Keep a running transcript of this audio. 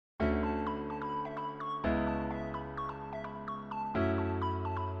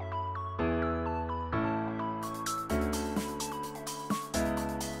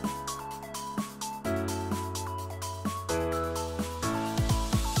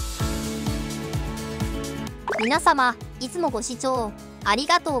皆様、いつもご視聴あり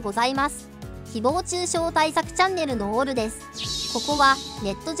がとうございます。誹謗中傷対策チャンネルのオールです。ここは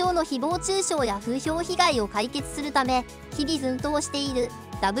ネット上の誹謗中傷や風評被害を解決するため日々奮闘している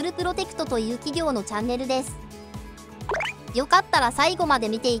ダブルプロテクトという企業のチャンネルです。よかったら最後まで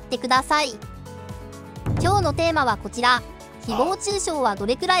見ていってください。今日のテーマはこちら。誹謗中傷はど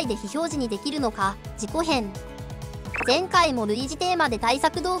れくらいで非表示にできるのか、自己編。前回も類似テーマで対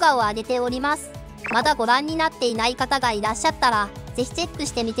策動画を上げております。まだご覧になっていない方がいらっしゃったらぜひチェック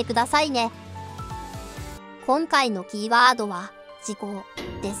してみてくださいね。今回のキーワードは事故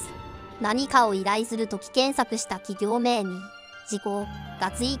です。何かを依頼するとき検索した企業名に事故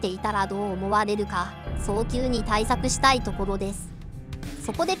がついていたらどう思われるか早急に対策したいところです。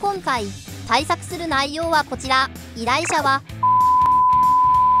そこで今回対策する内容はこちら。依頼者は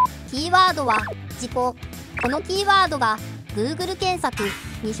キーワードは事故。このキーワードが Google 検索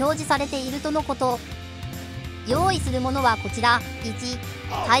に表示されているとのこと。用意するものはこちら。1、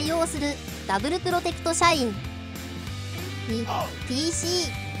対応するダブルプロテクト社員。2、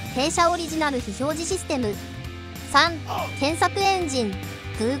PC 弊社オリジナル非表示システム。3、検索エンジン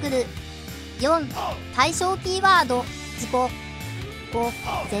Google。4、対象キーワード事故。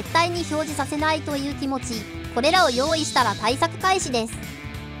5、絶対に表示させないという気持ち。これらを用意したら対策開始です。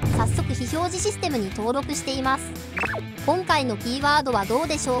早速非表示システムに登録しています。今回のキーワードはどう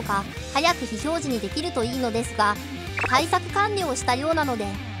でしょうか。早く非表示にできるといいのですが、対策完了したようなので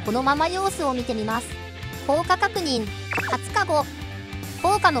このまま様子を見てみます。効果確認。20日後。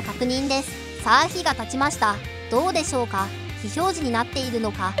効果の確認です。さあ日が経ちました。どうでしょうか。非表示になっている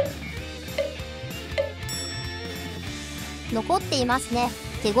のか。残っていますね。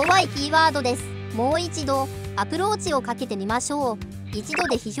手強いキーワードです。もう一度アプローチをかけてみましょう。一度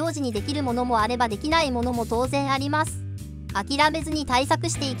で非表示にできるものもあればできないものも当然あります。諦めずに対策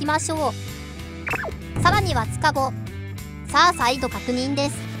していきましょう。さらには2日後。さあ再度確認で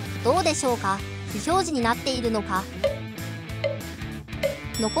す。どうでしょうか。非表示になっているのか。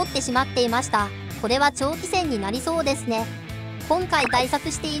残ってしまっていました。これは長期戦になりそうですね。今回対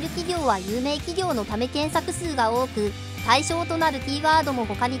策している企業は有名企業のため検索数が多く、対象となるキーワードも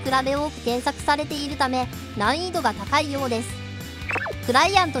他に比べ多く検索されているため難易度が高いようです。クラ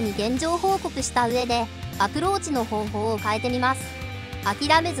イアントに現状報告した上でアプローチの方法を変えてみます。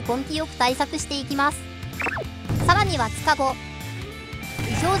諦めず根気よく対策していきます。さらには2日後。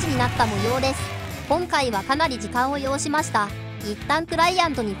非表示になった模様です。今回はかなり時間を要しました。一旦クライア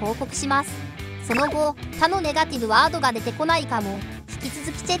ントに報告します。その後他のネガティブワードが出てこないかも引き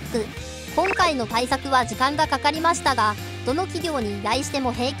続きチェック。今回の対策は時間がかかりましたが、どの企業に依頼して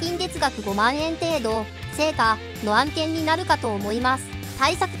も平均月額5万円程度成果の案件になるかと思います。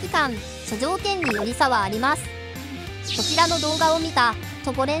対策期間、諸条件により差はあります。こちらの動画を見た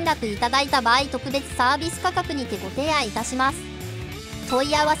とご連絡いただいた場合、特別サービス価格にてご提案いたします。問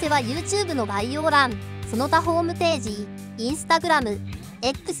い合わせは YouTube の概要欄、その他ホームページ、Instagram、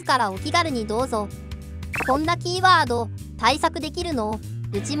X からお気軽にどうぞ。こんなキーワード対策できるの？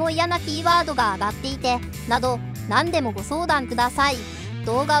うちも嫌なキーワードが上がっていてなど何でもご相談ください。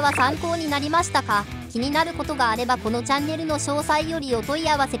動画は参考になりましたか？気になることがあればこのチャンネルの詳細よりお問い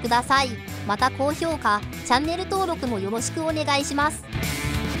合わせください。また高評価、チャンネル登録もよろしくお願いします。